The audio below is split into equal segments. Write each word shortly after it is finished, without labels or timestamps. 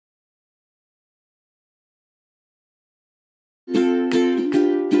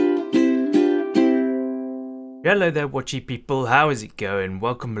Hello there, watchy people. How is it going?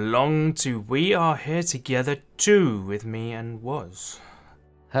 Welcome along to We Are Here Together too, with me and Was.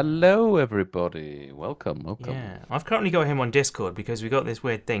 Hello, everybody. Welcome. Yeah, I've currently got him on Discord because we got this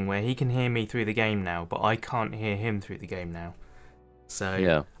weird thing where he can hear me through the game now, but I can't hear him through the game now. So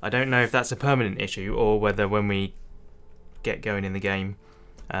Yeah. I don't know if that's a permanent issue or whether when we get going in the game,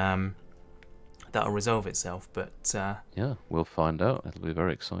 that'll resolve itself. But Yeah, we'll find out. It'll be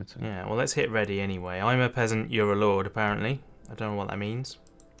very exciting. yeah, well, let's hit ready anyway. I'm a peasant, you're a lord, apparently. I don't know what that means.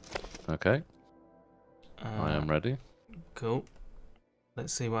 Okay. I am ready. Cool.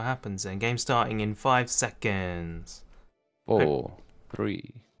 Let's see what happens then. Game starting in 5 seconds. 4,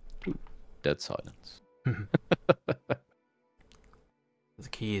 3, 2. Dead silence. The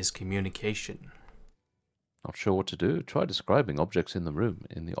key is communication. Not sure what to do. Try describing objects in the room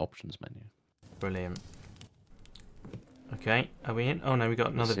in the options menu. Brilliant. Okay, are we in? Oh no, we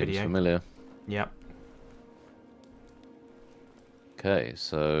got another Seems video. familiar. Yep. Okay,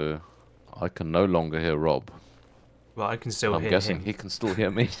 so I can no longer hear Rob. Well, I can still I'm hear guessing him. he can still hear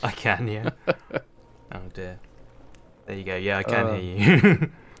me. I can, yeah. Oh dear. There you go. Yeah, I can hear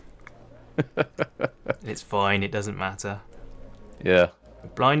you. It's fine. It doesn't matter. Yeah.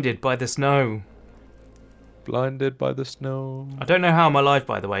 Blinded by the snow. Blinded by the snow. I don't know how I'm alive,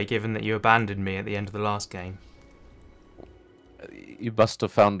 by the way, given that you abandoned me at the end of the last game. You must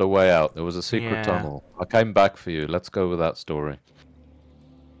have found a way out. There was a secret tunnel. I came back for you. Let's go with that story.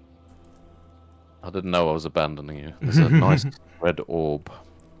 I didn't know I was abandoning you. There's a nice red orb.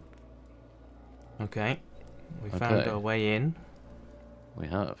 Okay. We found our way in. We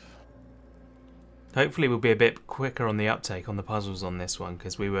have. Hopefully we'll be a bit quicker on the uptake on the puzzles on this one,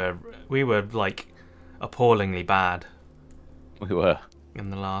 because we were like appallingly bad. We were. In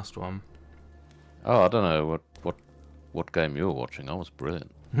the last one. Oh, I don't know what game you were watching. I was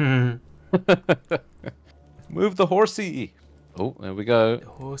brilliant. Move the horsey. Oh, there we go. The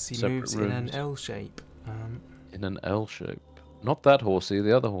horsey Separate moves rooms. in an L shape. In an L shape. Not that horsey,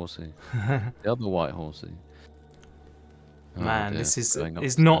 the other horsey. The other white horsey. Oh, Man, dear. this Going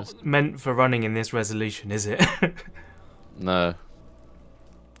is upstairs. not meant for running in this resolution, is it? No.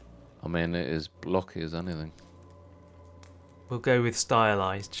 I mean, it is blocky as anything. We'll go with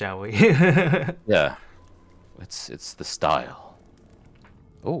stylized, shall we? Yeah. It's the style.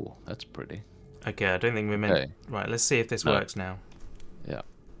 Oh, that's pretty. Okay, I don't think we're meant... Okay. Right, let's see if this No. works now. Yeah.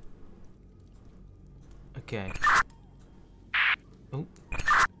 Okay. Oh.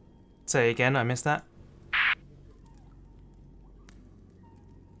 Say again, I missed that.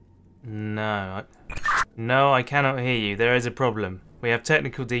 No, I cannot hear you. There is a problem. We have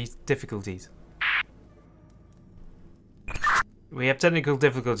technical difficulties.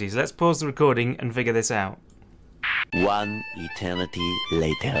 Let's pause the recording and figure this out. One eternity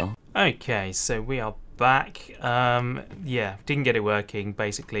later. Okay, so we are back. Yeah, didn't get it working,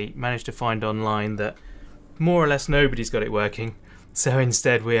 basically. Managed to find online that more or less nobody's got it working. So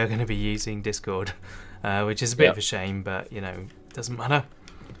instead we are going to be using Discord, which is a bit of a shame, but, you know, doesn't matter.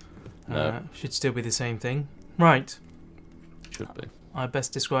 No. Should still be the same thing. Right. Should be. I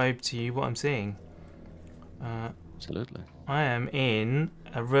best describe to you what I'm seeing. Absolutely. I am in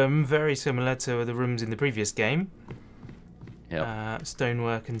a room very similar to the rooms in the previous game. Yeah.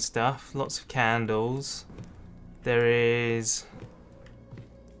 Stonework and stuff. Lots of candles. There is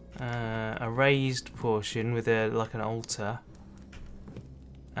a raised portion with like an altar.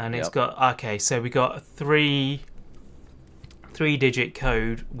 And it's got... Okay, so we got a three-digit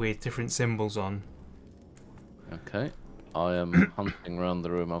code with different symbols on. Okay. I am hunting around the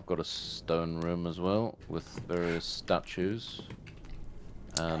room. I've got a stone room as well with various statues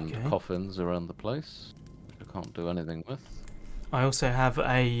and coffins around the place. I can't do anything with. I also have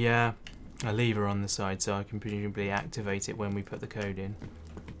a lever on the side, so I can presumably activate it when we put the code in.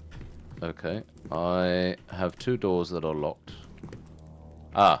 Okay. I have 2 doors that are locked.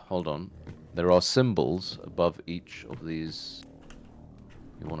 Ah, hold on. There are symbols above each of these.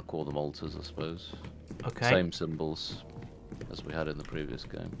 You want to call them altars, I suppose. Okay. Same symbols as we had in the previous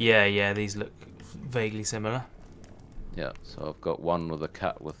game. Yeah, these look vaguely similar. Yeah, so I've got one with a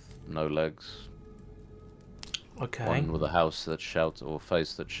cat with no legs. Okay. One with a house that shouts, or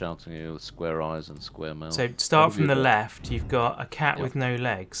face that's shouting at you with square eyes and square mouth. So start What from have the you got? left. You've got a cat with no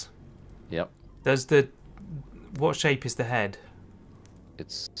legs. Yep. What shape is the head?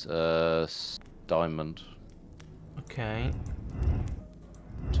 It's diamond. Okay.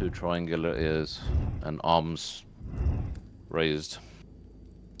 2 triangular ears and arms raised.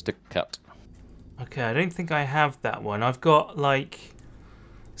 Stick cat. Okay, I don't think I have that one. I've got like...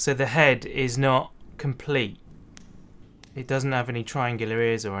 So the head is not complete. It doesn't have any triangular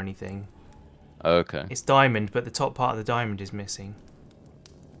ears or anything. Okay. It's diamond, but the top part of the diamond is missing.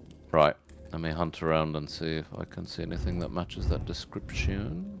 Right. Let me hunt around and see if I can see anything that matches that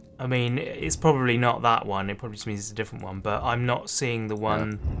description. I mean, it's probably not that one. It probably just means it's a different one. But I'm not seeing the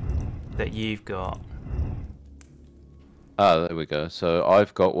one that you've got. Ah, there we go. So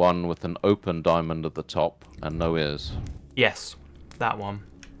I've got one with an open diamond at the top and no ears. Yes, that one.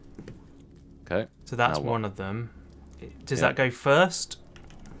 Okay. So that's Now what? one of them. Does Yeah. that go first?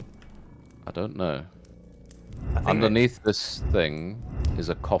 I don't know. I think Underneath this thing is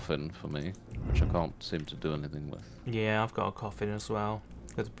a coffin for me, which I can't seem to do anything with. Yeah, I've got a coffin as well.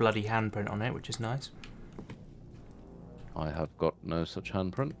 With a bloody handprint on it, which is nice. I have got no such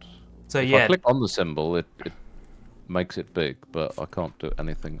handprint. So If yeah, I click on the symbol, it makes it big, but I can't do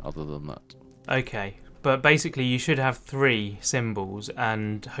anything other than that. okay. But basically you should have 3 symbols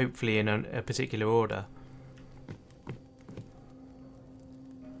and hopefully in a particular order.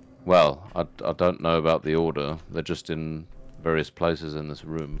 Well, I don't know about the order. They're just in various places in this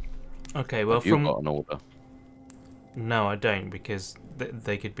room. Okay, well Have you got an order? No, I don't, because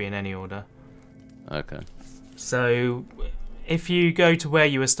they could be in any order. Okay. So, if you go to where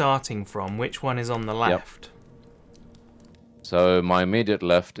you were starting from, which one is on the left? So my immediate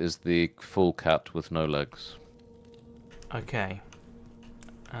left is the full cat with no legs. Okay.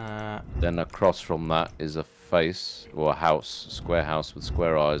 Then across from that is a face, or a house, square house with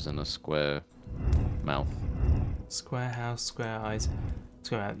square eyes and a square mouth. Square house, square eyes.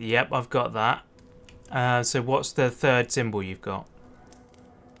 Square mouth. Yep, I've got that. So what's the third symbol you've got?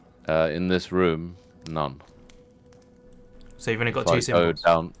 In this room, none. So you've only got 2 symbols.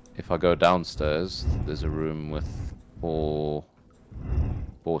 If I go downstairs, there's a room with four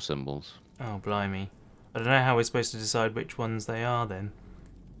symbols. Oh, blimey. I don't know how we're supposed to decide which ones they are then.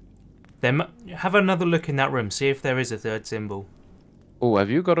 Have another look in that room, see if there is a third symbol. Oh, have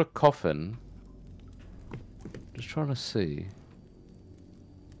you got a coffin? Just trying to see.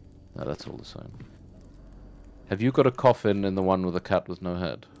 No, that's all the same. Have you got a coffin in the one with a cat with no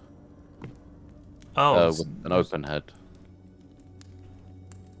head? Oh, With an open head.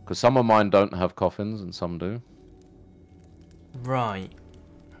 Because some of mine don't have coffins and some do. right.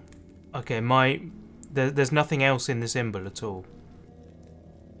 Okay, there's nothing else in the symbol at all.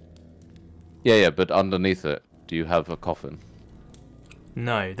 Yeah, but underneath it, do you have a coffin?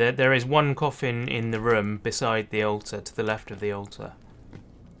 No, there is one coffin in the room beside the altar, to the left of the altar.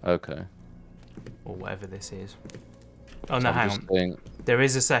 Okay. Or whatever this is. Oh, So no, I'm hang just on. saying- There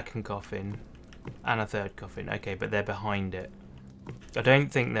is a second coffin and a third coffin. Okay, but they're behind it. I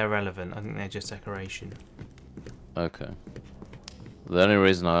don't think they're relevant. I think they're just decoration. Okay. The only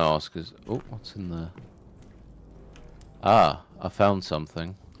reason I ask is... Oh, what's in there? Ah, I found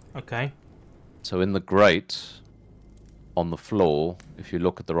something. Okay. So in the grate, on the floor, if you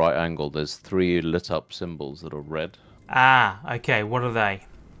look at the right angle, there's 3 lit up symbols that are red. Ah, okay. What are they?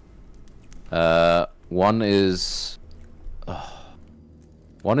 One is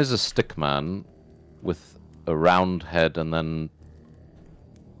a stick man with a round head and then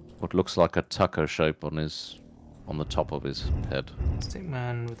what looks like a tucker shape on the top of his head. Stick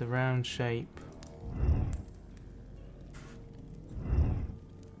man with a round shape.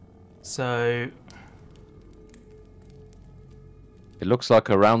 So, It looks like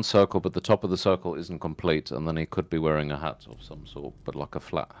a round circle, but the top of the circle isn't complete, and then he could be wearing a hat of some sort, but like a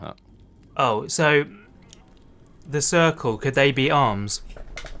flat hat. oh, so the circle, could they be arms?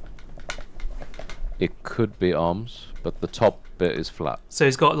 It could be arms, but the top bit is flat. So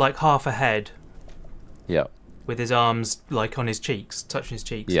he's got like half a head Yeah. with his arms like on his cheeks, touching his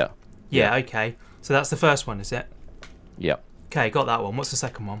cheeks. Yeah. Yeah, okay. So that's the first one, is it? Yeah. Okay, got that one. What's the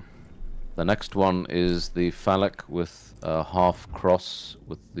second one? The next one is the phallic with a half cross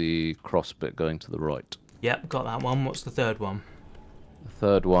with the cross bit going to the right. Yep, got that one. What's the third one? The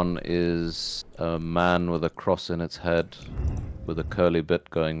third one is a man with a cross in its head with a curly bit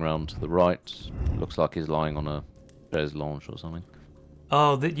going round to the right. Looks like he's lying on a chaise lounge or something.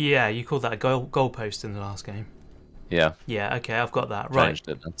 Oh, yeah, you called that a goalpost in the last game. Yeah. Yeah, okay, I've got that. Right. Changed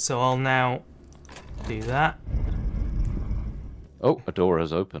it then. So I'll now do that. Oh, a door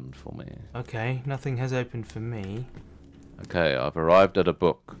has opened for me. Okay, nothing has opened for me. Okay, I've arrived at a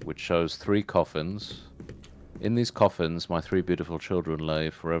book which shows 3 coffins. In these coffins, my 3 beautiful children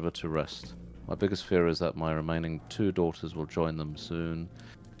lay forever to rest. My biggest fear is that my remaining 2 daughters will join them soon.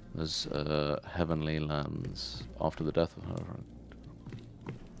 There's heavenly lands after the death of her.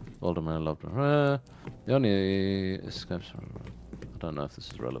 Voldemort loved her. The only escapes from her. I don't know if this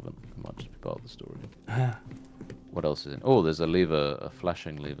is relevant. It might just be part of the story. What else is in? Oh, there's a lever, a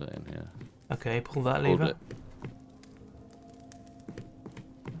flashing lever in here. Okay, pull that Pulled lever. it.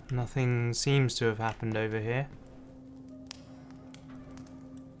 Nothing seems to have happened over here.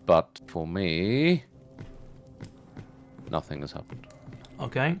 But for me, nothing has happened.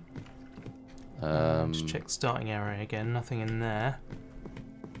 Okay. Let's check the starting area again. Nothing in there.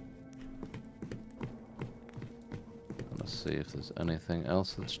 Let's see if there's anything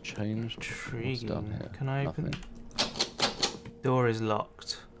else that's changed. What's down Intriguing. here? Can I open? Nothing. Door is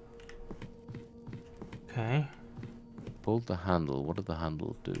locked. Okay. Pulled the handle. What did the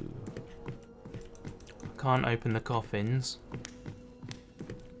handle do? Can't open the coffins.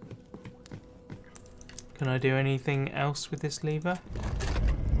 Can I do anything else with this lever?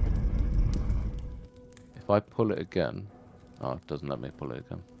 If I pull it again... Oh, it doesn't let me pull it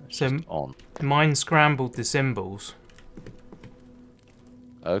again. It's So just on. mine scrambled the symbols.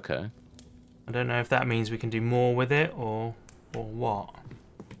 Okay. I don't know if that means we can do more with it or what.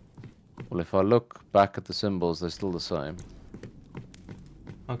 Well, if I look back at the symbols, they're still the same.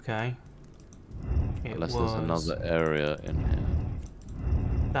 Okay. It Unless was there's another area in here.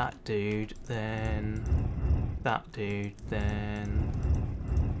 that dude, then that dude, then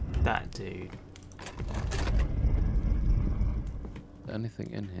that dude.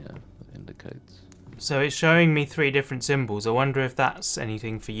 Anything in here that indicates? So it's showing me 3 different symbols. I wonder if that's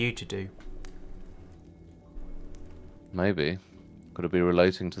anything for you to do. Maybe. Could it be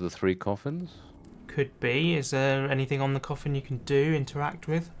relating to the 3 coffins? Could be. Is there anything on the coffin you can do, interact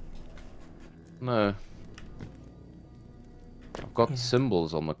with? No. I've got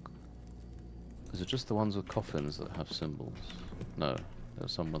symbols on the... Is it just the ones with coffins that have symbols? No,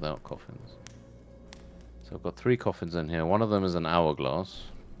 there's some without coffins. So I've got 3 coffins in here. One of them is an hourglass.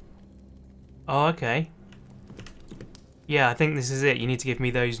 Oh, okay. Yeah, I think this is it. You need to give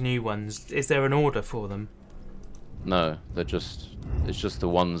me those new ones. Is there an order for them? No, they're just... It's just the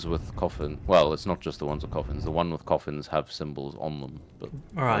ones with coffin... Well, it's not just the ones with coffins. The one with coffins have symbols on them. But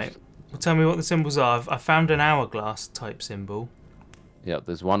Alright. Well, tell me what the symbols are. I found an hourglass type symbol. Yeah,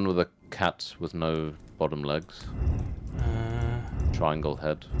 there's one with a cat with no bottom legs. Triangle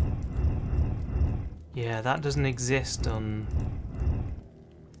head. Yeah, that doesn't exist on...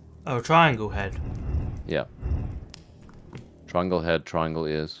 Oh, triangle head. Yeah. Triangle head, triangle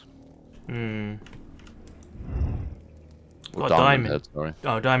ears. Hmm. Or Got a diamond. head, sorry.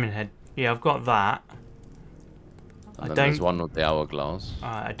 Oh, diamond head. Yeah, I've got that. And then there's one with the hourglass.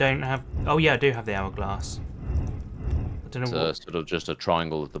 I don't have... Oh, yeah, I do have the hourglass. I don't It's know what... sort of just a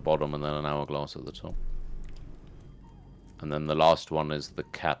triangle at the bottom and then an hourglass at the top. And then the last one is the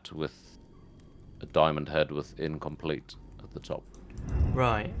cat with a diamond head with incomplete at the top.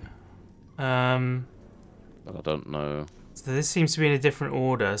 Right. But I don't know. So this seems to be in a different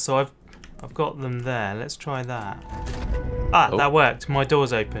order. So I've got them there. Let's try that. Ah, Oh. that worked. My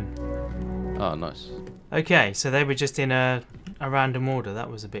door's open. Ah, nice. Okay, so they were just in a random order. That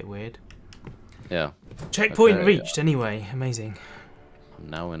was a bit weird. Yeah. Checkpoint Okay, reached. Anyway, amazing. I'm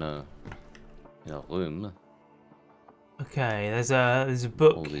now in a room. Okay, there's a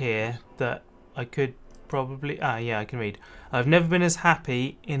book All these here that I could probably... Ah, yeah, I can read. I've never been as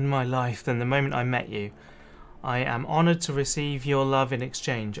happy in my life than the moment I met you. I am honoured to receive your love in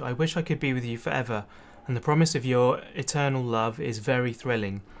exchange. I wish I could be with you forever, and the promise of your eternal love is very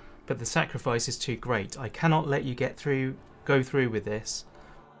thrilling, but the sacrifice is too great. I cannot let you go through with this.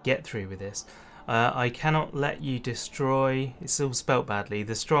 I cannot let you destroy, it's all spelt badly,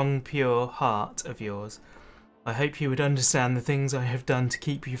 the strong, pure heart of yours. I hope you would understand the things I have done to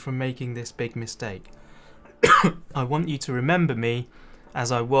keep you from making this big mistake. I want you to remember me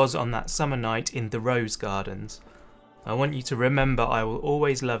as I was on that summer night in the rose gardens. I want you to remember I will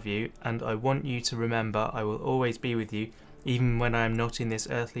always love you, and I want you to remember I will always be with you, even when I am not in this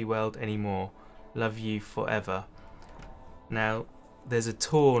earthly world anymore. Love you forever. Now, there's a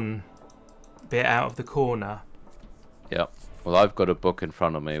torn bit out of the corner. Yeah. Well, I've got a book in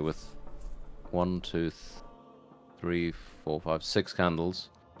front of me with 1, 2, 3, 4, 5, 6 candles.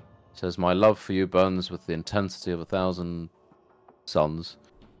 It says, my love for you burns with the intensity of 1,000 suns.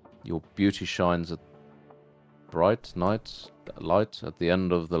 Your beauty shines at bright light at the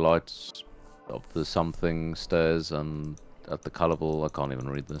end of the lights of the something stairs and at the colourful, I can't even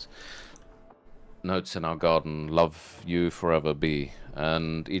read this, notes in our garden, love you forever be.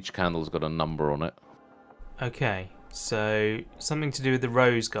 And each candle's got a number on it. Okay, so something to do with the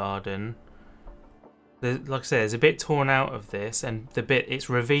rose garden. Like I said, there's a bit torn out of this, and the bit it's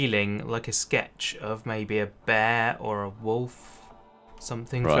revealing like a sketch of maybe a bear or a wolf,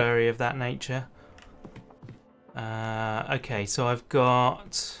 something furry of that nature. Okay, so I've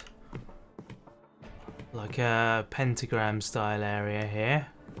got like a pentagram style area here.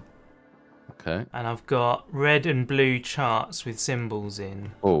 Okay. And I've got red and blue charts with symbols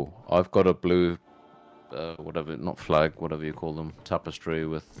in. Oh, I've got a blue, whatever, not flag, whatever you call them, tapestry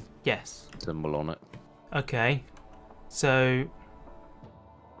with Yes. symbol on it. Okay. So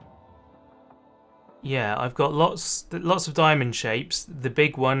yeah, I've got lots of diamond shapes. The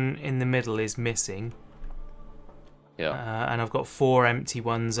big one in the middle is missing. Yeah. And I've got 4 empty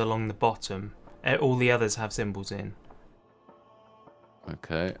ones along the bottom. All the others have symbols in.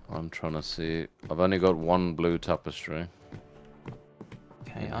 Okay, I'm trying to see. I've only got one blue tapestry.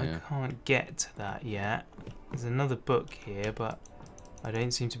 Okay, Yeah. I can't get to that yet. There's another book here, but I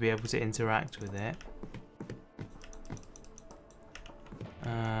don't seem to be able to interact with it.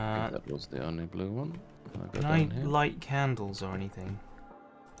 I think that was the only blue one. Can I light candles or anything?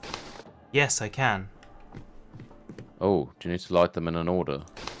 Yes, I can. Oh, do you need to light them in an order?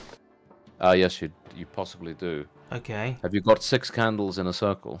 Ah, yes, you possibly do. Okay. Have you got 6 candles in a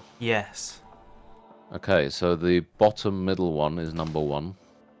circle? Yes. Okay, so the bottom middle one is number 1.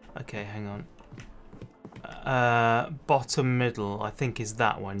 Okay, hang on. Bottom middle, I think is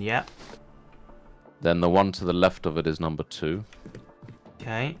that one, yeah. Then the one to the left of it is number 2.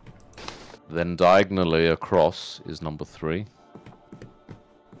 Okay. Then diagonally across is number 3.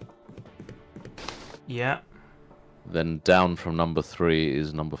 Yeah. Then down from number 3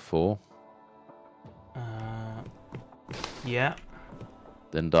 is number 4. Yeah.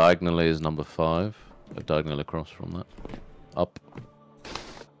 Then diagonally is number 5. Diagonal across from that. Up.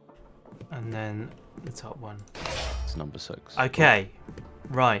 And then the top one. It's number 6. Okay.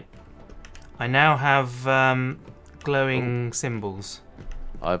 Right. I now have glowing symbols.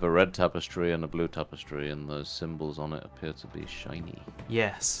 I have a red tapestry and a blue tapestry, and those symbols on it appear to be shiny.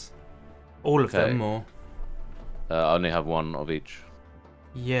 Yes. All of them, or? I only have one of each.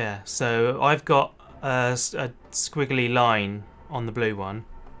 Yeah, so I've got a squiggly line on the blue one.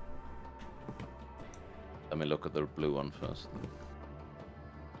 Let me look at the blue one first.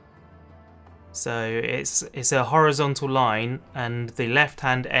 So it's a horizontal line, and the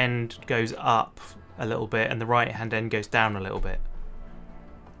left-hand end goes up a little bit, and the right-hand end goes down a little bit.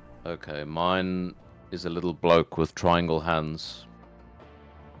 Okay, mine is a little bloke with triangle hands,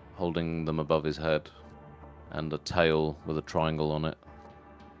 holding them above his head, and a tail with a triangle on it.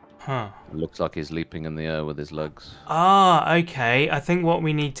 Huh. It looks like he's leaping in the air with his legs. Ah, okay. I think what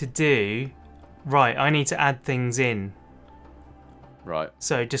we need to do... Right, I need to add things in. Right.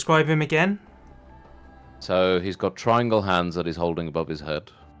 So, describe him again. So he's got triangle hands that he's holding above his head.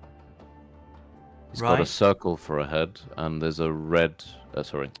 He's got a circle for a head, and there's a red...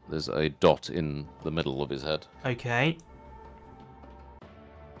 there's a dot in the middle of his head. Okay.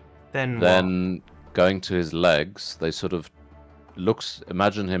 Then what? Then going to his legs, they sort of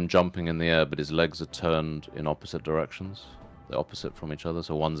imagine him jumping in the air, but his legs are turned in opposite directions. They're opposite from each other,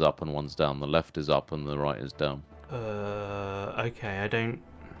 so one's up and one's down. The left is up and the right is down. Okay, I don't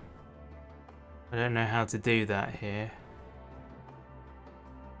know how to do that here.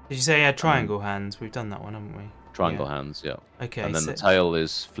 Did you say he had triangle hands? We've done that one, haven't we? Triangle hands, yeah. Okay. And then the tail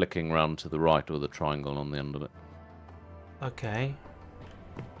is flicking round to the right with a triangle on the end of it. Okay.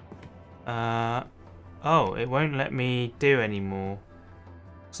 Oh, it won't let me do any more.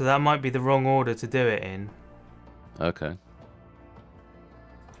 So that might be the wrong order to do it in. Okay.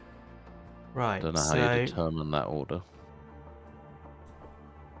 Right. Don't know how you determine that order.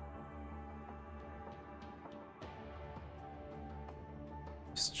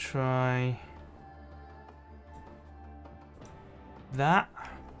 Let's try that.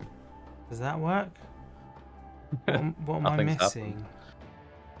 Does that work? What am I missing?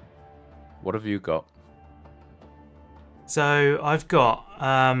 What have you got? So I've got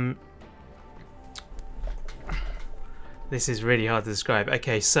this is really hard to describe.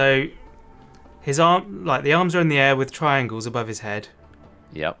 Okay, so his arm, like the arms are in the air with triangles above his head.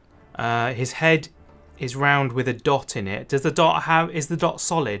 Yep. His head is round with a dot in it. Is the dot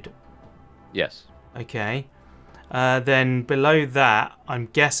solid? Yes. Okay. Then below that, I'm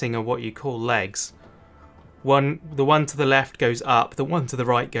guessing are what you call legs. The one to the left goes up, the one to the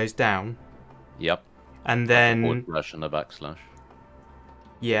right goes down. Yep. And then a forward slash and a backslash.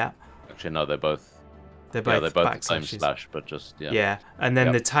 Yeah. Actually, no, they're both the the same slash, but just Yeah, and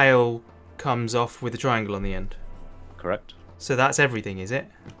then the tail comes off with a triangle on the end. Correct. So that's everything, is it?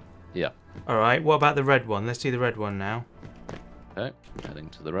 Yeah. All right. What about the red one? Let's do the red one now. Okay. Heading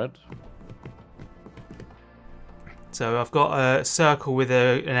to the red. So I've got a circle with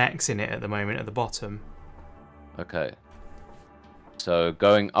an X in it at the moment at the bottom. Okay. So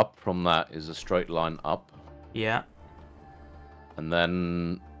going up from that is a straight line up. Yeah. And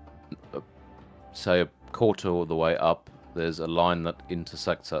then, say a quarter of the way up there's a line that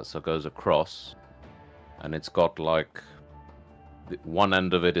intersects that, so it goes across, and it's got like one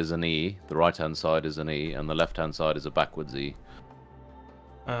end of it is an E, the right hand side is an E, and the left hand side is a backwards E.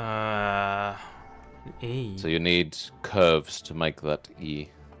 E. So you need curves to make that E.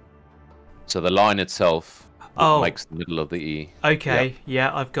 So the line itself makes the middle of the E. Okay,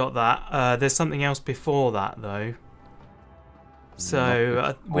 yeah, I've got that. There's something else before that though.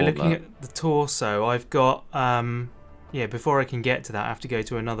 So we're looking at the torso. I've got yeah. Before I can get to that, I have to go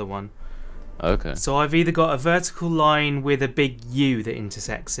to another one. Okay. So I've either got a vertical line with a big U that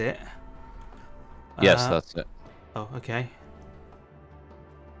intersects it. Yes, that's it. Oh, okay.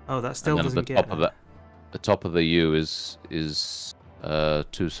 Oh, that still and then doesn't the get top of it. The top of the U is 2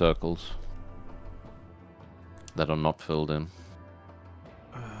 circles that are not filled in.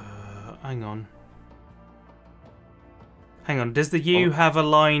 Hang on. Hang on. Does the U have a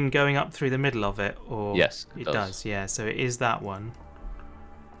line going up through the middle of it, or yes, it does? Yeah. So it is that one.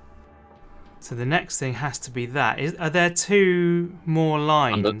 So the next thing has to be that. Are there 2 more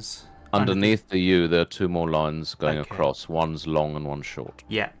lines? Underneath the U, there are 2 more lines going Okay. across. One's long and one's short.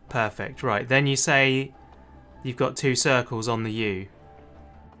 Yeah, perfect. Right, then you say you've got 2 circles on the U.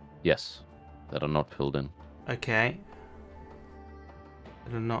 Yes, that are not filled in. Okay.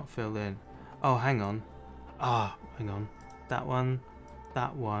 That are not filled in. Oh, hang on. Ah, hang on. That one,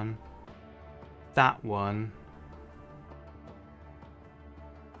 that one, that one.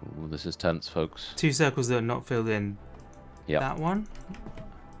 Ooh, this is tense, folks. 2 circles that are not filled in. Yeah. That one?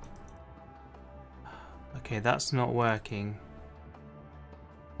 Okay, that's not working.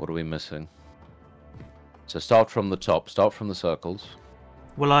 What are we missing? So start from the top. Start from the circles.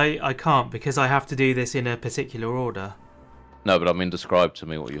 Well, I can't because I have to do this in a particular order. No, but I mean, describe to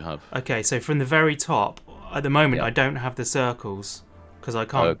me what you have. Okay, so from the very top, at the moment Yeah. I don't have the circles because I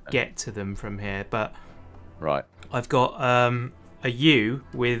can't get to them from here, but right. I've got a U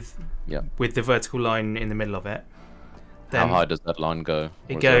with the vertical line in the middle of it. Then how high does that line go?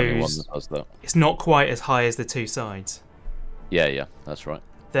 It Or is there only one goes. that does that? It's not quite as high as the 2 sides. Yeah, that's right.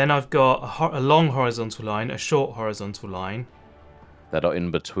 Then I've got a long horizontal line, a short horizontal line. That are in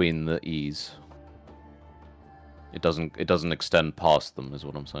between the E's. It doesn't extend past them, is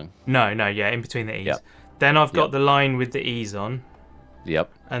what I'm saying. No, yeah, in between the E's. Yep. Then I've got the line with the E's on.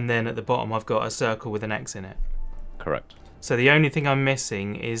 Yep. And then at the bottom I've got a circle with an X in it. Correct. So the only thing I'm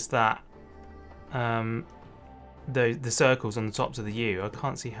missing is that the circles on the tops of the U. I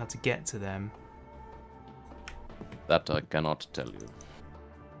can't see how to get to them. That I cannot tell you.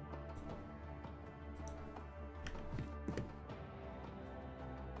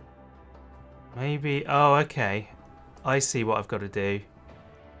 Maybe. Oh, okay. I see what I've got to do.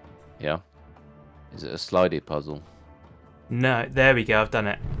 Yeah. Is it a slidey puzzle? No, there we go. I've done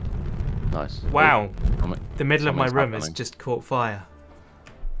it. Nice. Wow. Oh, the middle of my something's room has happening. just caught fire.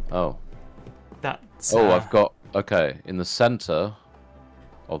 Oh. That's. I've got. Okay, in the center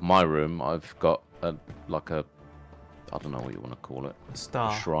of my room, I've got I don't know what you want to call it. A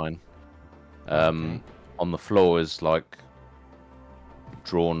star. A shrine. Okay. On the floor is like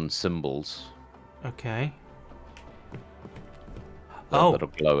drawn symbols. Okay. That are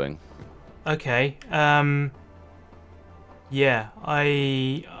glowing. Okay. Yeah,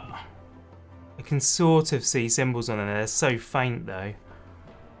 I can sort of see symbols on there. They're so faint though.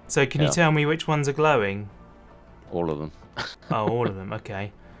 So can you tell me which ones are glowing? All of them. Oh, all of them.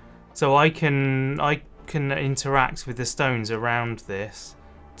 Okay. So I can interact with the stones around this.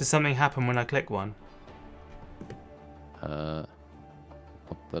 Does something happen when I click one? Not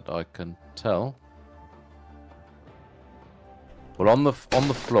that I can tell. Well, on the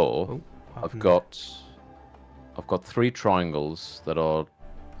floor, I've got 3 triangles that are.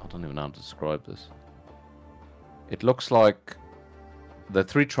 I don't even know how to describe this. It looks like they're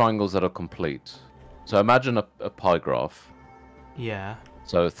 3 triangles that are complete. So imagine a pie graph. Yeah.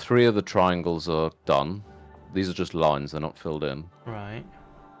 So 3 of the triangles are done. These are just lines; they're not filled in. Right.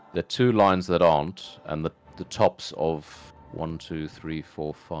 There are 2 lines that aren't, and the tops of 1, 2, 3,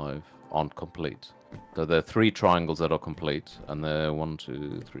 4, 5 aren't complete. So there are 3 triangles that are complete, and there are 1,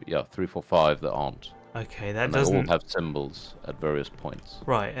 2, 3, 3, 4, 5 that aren't. Okay, that And doesn't. they all have symbols at various points.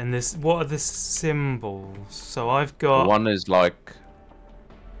 Right, and this. What are the symbols? So I've got. One is like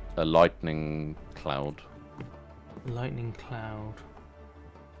a lightning cloud. Lightning cloud.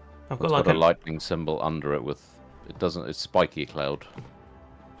 I've It's got got a lightning symbol under it with. It's spiky cloud.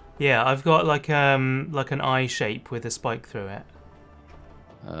 Yeah, I've got like an eye shape with a spike through it.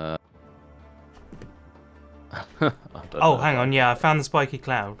 Oh, hang on. Yeah, I found the spiky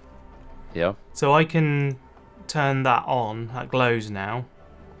cloud. Yeah. So I can turn that on. That glows now.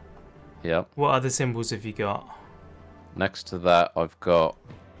 Yeah. What other symbols have you got? Next to that, I've got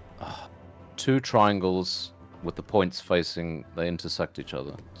 2 triangles with the points facing, they intersect each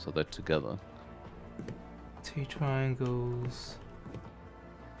other, so they're together. 2 triangles.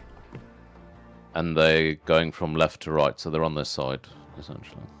 And they're going from left to right, so they're on their side,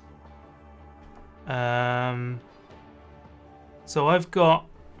 essentially. So I've got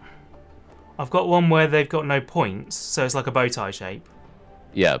one where they've got no points, so it's like a bow tie shape.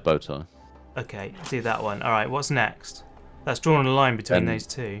 Yeah, bow tie. Okay, do that one. Alright, what's next? That's drawn a line between those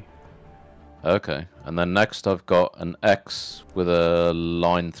 2. Okay, and then next I've got an X with a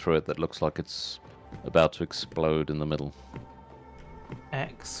line through it that looks like it's about to explode in the middle.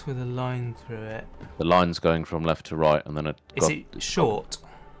 X with a line through it. The line's going from left to right, and then Is it short?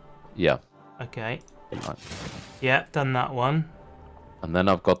 Yeah. Okay. Right. Yeah, done that one. And then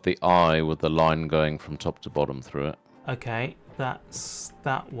I've got the eye with the line going from top to bottom through it. Okay, that's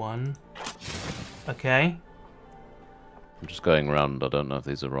that one. Okay. I'm just going around, I don't know if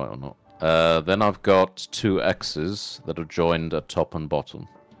these are right or not. Then I've got 2 X's that are joined at top and bottom,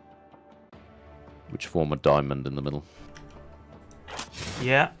 which form a diamond in the middle.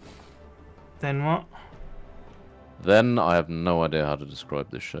 Yeah. Then what? Then I have no idea how to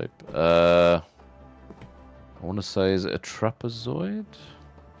describe this shape. I want to say, is it a trapezoid?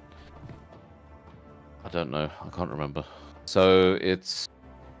 I don't know. I can't remember. So it's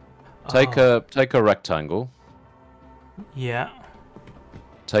take a rectangle. Yeah.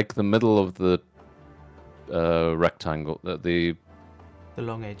 Take the middle of the rectangle, the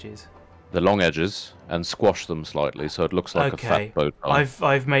long edges. The long edges, and squash them slightly so it looks like a fat bow tie.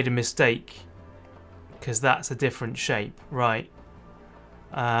 I've made a mistake because that's a different shape. Right.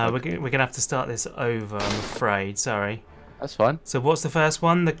 Okay. We're gonna have to start this over, I'm afraid. Sorry. That's fine. So what's the first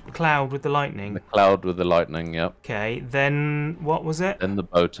one? The cloud with the lightning. The cloud with the lightning. Yep. Okay. Then what was it? Then the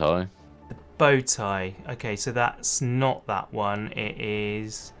bow tie. The bow tie. Okay. So that's not that one. It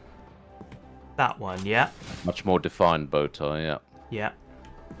is that one. Yeah. Much more defined bow tie. Yeah. Yeah.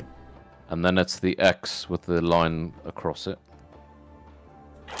 And then it's the X with the line across it.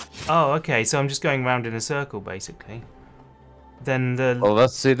 Oh, okay. So I'm just going round in a circle, basically. Then the... Well,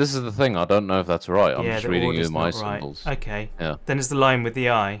 this is the thing. I don't know if that's right. I'm just reading you my symbols. Right. Okay. Yeah. Then it's the line with the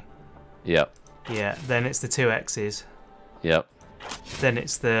eye. Yep. Yeah. Then it's the 2 X's. Yep. Then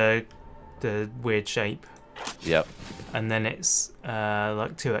it's the weird shape. Yep. And then it's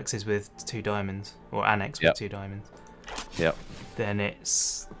like 2 X's with 2 diamonds, or an X with 2 diamonds. Yep. Then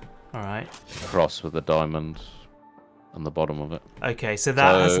it's... Alright. Cross with a diamond on the bottom of it. Okay, so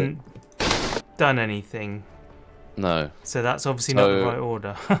that hasn't done anything. No. So that's obviously not the right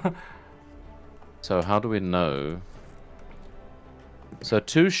order. So how do we know? So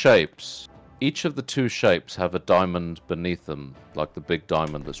 2 shapes. Each of the 2 shapes have a diamond beneath them, like the big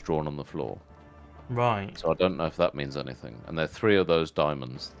diamond that's drawn on the floor. Right. So I don't know if that means anything. And there are 3 of those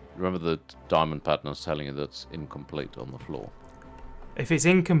diamonds. Remember the diamond pattern I was telling you that's incomplete on the floor? If it's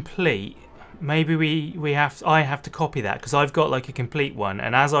incomplete, maybe I have to copy that because I've got like a complete one,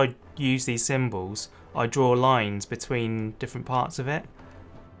 and as I use these symbols, I draw lines between different parts of it.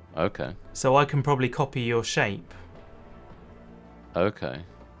 Okay. So I can probably copy your shape. Okay.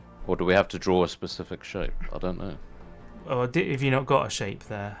 Or do we have to draw a specific shape? I don't know. Or have you not got a shape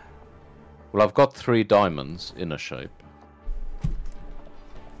there? Well, I've got 3 diamonds in a shape.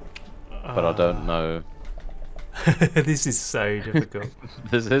 But I don't know. This is so difficult.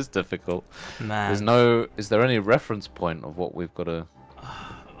 This is difficult. Man. Is there any reference point of what we've got to...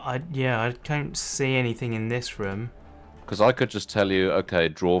 I don't see anything in this room. Because I could just tell you, okay,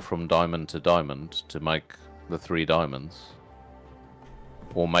 draw from diamond to diamond to make the 3 diamonds.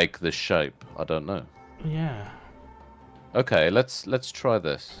 Or make this shape. I don't know. Yeah. Okay, let's try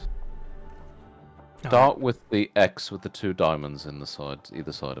this. Start with the X with the 2 diamonds in the side,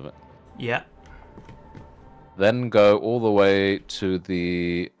 either side of it. Yeah. Then go all the way to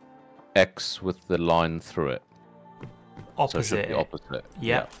the X with the line through it. Opposite. So it should be opposite.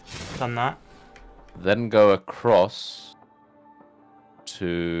 Yeah. Done that. Then go across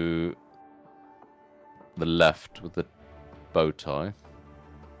to the left with the bow tie.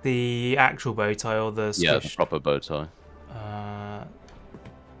 The actual bow tie or the squish? Yeah, the proper bow tie.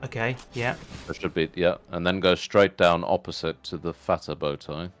 Okay, yeah. It should be, yeah. And then go straight down opposite to the fatter bow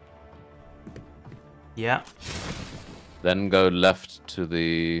tie. Yeah. Then go left to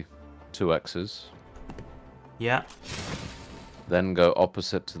the 2 X's. Yeah. Then go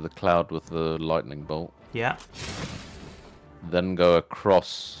opposite to the cloud with the lightning bolt. Yeah. Then go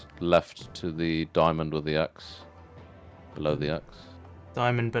across left to the diamond with the X. Below the X.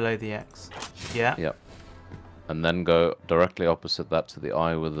 Diamond below the X. Yeah. Yep. And then go directly opposite that to the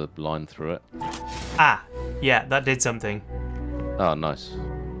eye with a line through it. Ah! Yeah, that did something. Oh, nice.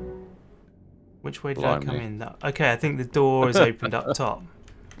 Which way did I come Blimey. in? Okay, I think the door is opened up top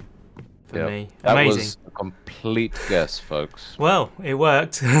for Yep. me. That Amazing. was a complete guess, folks. Well, it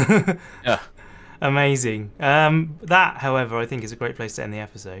worked. Yeah. Amazing. That, however, I think is a great place to end the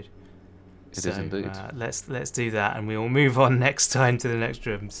episode. It is indeed. Let's do that, and we will move on next time to the next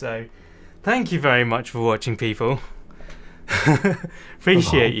room. So, thank you very much for watching, people.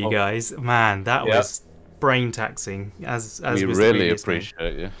 Appreciate you guys. Man, that was brain taxing. As we was the really previous one.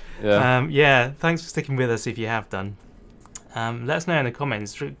 appreciate you. Yeah. Yeah. Thanks for sticking with us if you have done. Let us know in the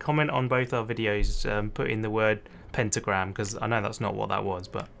comments. Comment on both our videos. Put in the word pentagram, because I know that's not what that was,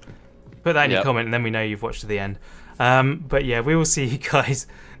 but put that in your comment, and then we know you've watched to the end. But yeah, we will see you guys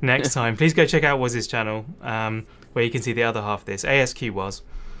next time. Please go check out Waz's channel, where you can see the other half of this. ASQ was.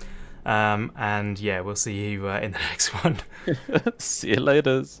 And yeah, we'll see you in the next one. See you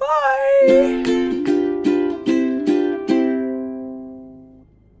later. Bye!